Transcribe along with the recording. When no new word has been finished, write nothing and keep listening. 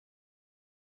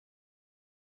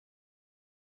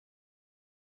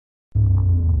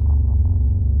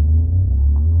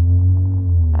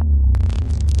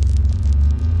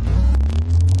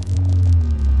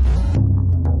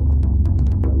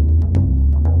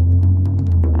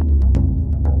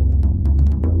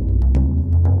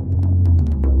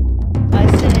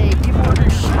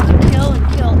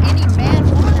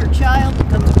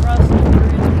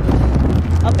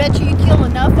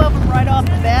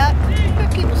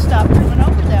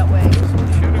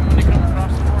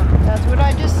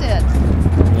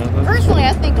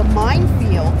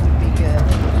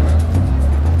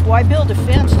Why build a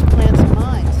fence to plant some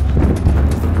mines?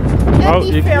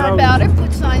 And be fair about it.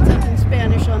 Put signs up in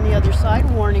Spanish on the other side,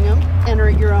 warning them. Enter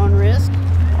at your own risk.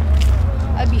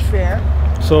 I'd be fair.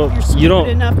 So if you're stupid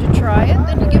enough to try it,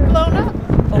 then you get blown up.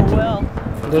 Oh well.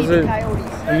 Does it?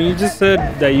 I mean, you just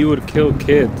said that you would kill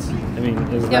kids. I mean,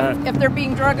 is that? If they're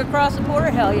being drugged across the border,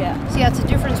 hell yeah. See, that's the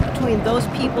difference between those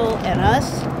people and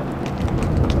us.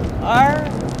 Our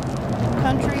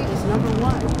country is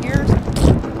 #1. Here's.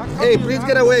 Hey, please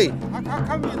get away.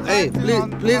 Hey,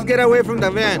 please get away from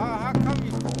the van.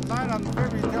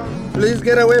 Please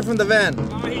get away from the van.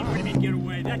 Get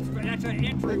away. That's an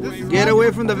entryway. Get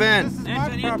away from the van.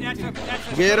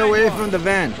 Get away from the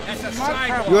van.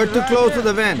 You're too close to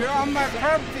the van. You're on my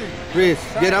property. Please,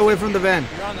 get away from the van.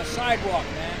 You're on the sidewalk,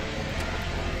 man.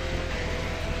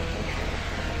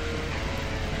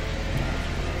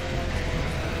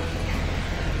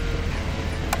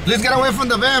 Please get away from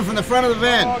the van, from the front of the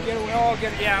van.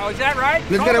 Yeah, is that right?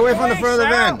 Please get away from the front of the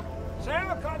van.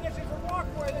 Sal, this is a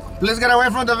walkway. Please get away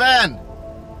from the van.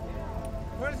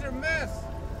 Where's your mess?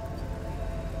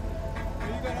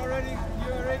 You already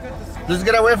got the... Please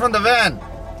get away from the van.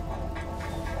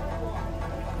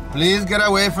 Please get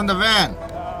away from the van.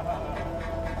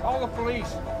 Call the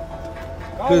police.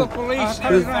 Call the police.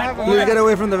 Please get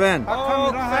away from the van. How come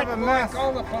you don't have a mask?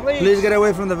 Call the police. Please get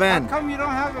away from the van. How come you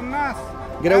don't have a mask?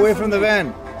 Get away from the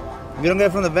van. If you don't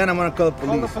get from the van, I'm gonna call the police.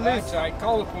 Call the police. That's right.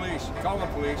 Call the police. Call the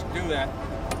police. Do that.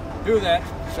 Do that,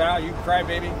 Sal. You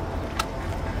crybaby.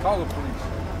 Call the police.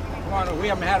 Come on. We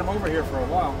haven't had them over here for a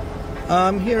while.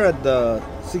 I'm here at the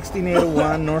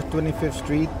 16801 North 25th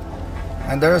Street,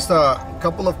 and there's a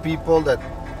couple of people that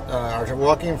are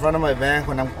walking in front of my van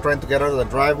when I'm trying to get out of the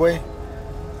driveway,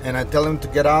 and I tell them to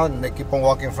get out, and they keep on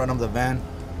walking in front of the van.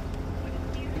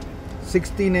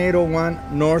 16801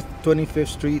 North 25th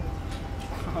Street.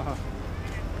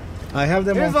 I have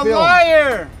them on film. He's a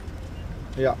liar!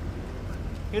 Yeah.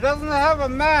 He doesn't have a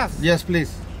mask. Yes,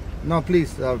 please. No,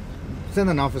 please. Send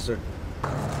an officer.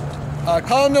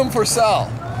 Condom for Sal.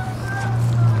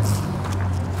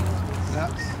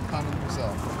 Yes, condom for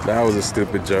Sal. That was a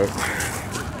stupid joke.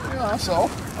 Yeah, so.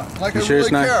 Like You I sure really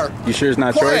it's not? care. You sure it's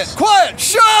not Quiet, choice? quiet!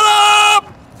 Shut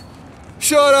up!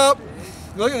 Shut up!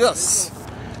 Look at this.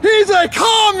 He's a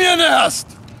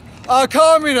communist! A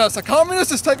communist! A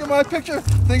communist is taking my picture,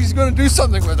 thinks he's going to do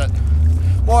something with it.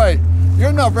 Boy,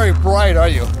 you're not very bright, are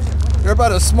you? You're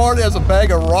about as smart as a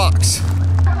bag of rocks.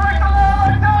 What are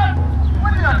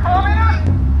you, a communist?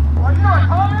 Are you a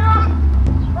communist?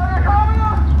 Are you a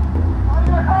communist? Are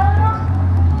you a communist?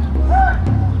 Hey,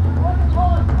 what do you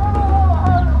call it?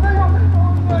 Illegal people in the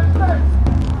United States.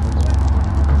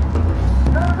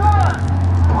 They're good.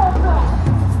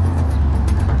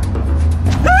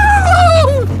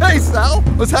 Hey, Sal!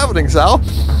 What's happening, Sal?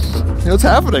 What's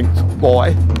happening,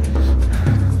 boy?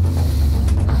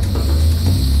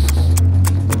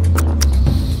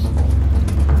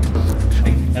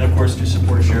 And of course, to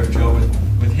support Sheriff Joe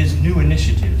with his new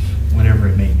initiative, whatever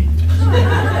it may be.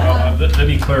 Let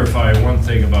me clarify one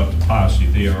thing about the posse.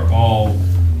 They are all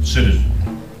citizens,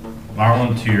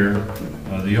 volunteer.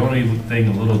 The only thing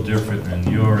a little different than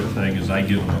your thing is I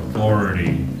give them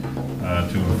authority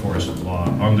to enforce the law.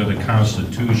 Under the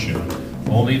Constitution,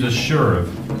 only the sheriff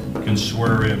can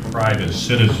swear in private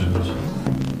citizens,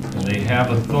 and they have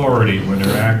authority when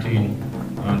they're acting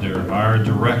under our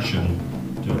direction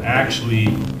to actually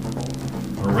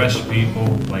arrest people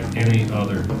like any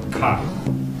other cop.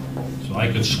 So I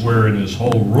could swear in this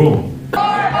whole room.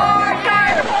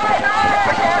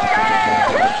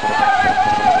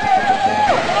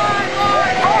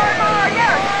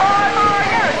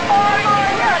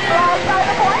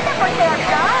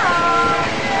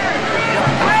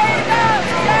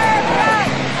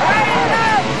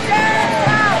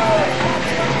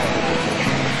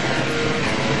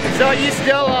 So you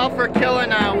still all for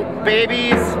killing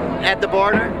babies at the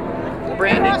border,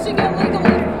 Brandy? Crossing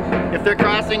illegally. If they're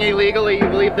crossing illegally, you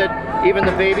believe that even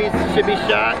the babies should be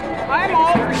shot? I'm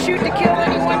all for shoot to kill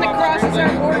anyone that crosses our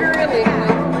border illegally.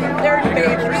 They're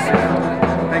invaders.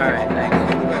 Alright, thanks.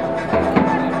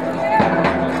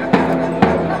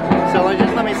 So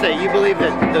let me say, you believe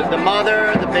that the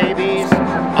mother, the babies,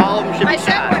 all of them should be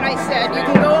shot? I said what I said. You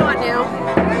can go on now.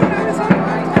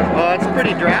 Well, it's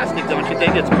pretty drastic, don't you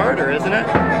think? It's murder, isn't it?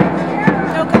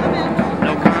 No comment.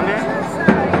 No comment?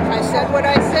 I said what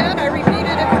I said. I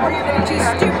repeated it for you. You're too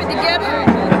stupid to get it.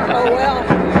 Oh well.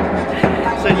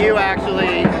 So you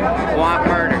actually want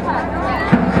murder?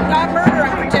 Not murder.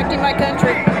 I'm protecting my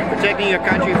country. Protecting your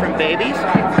country from babies?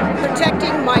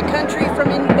 Protecting my country from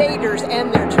invaders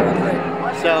and their children.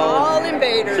 So, all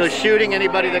invaders. So shooting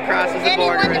anybody that crosses the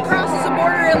border Anyone that crosses the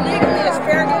border illegally is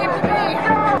fair game to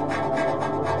me.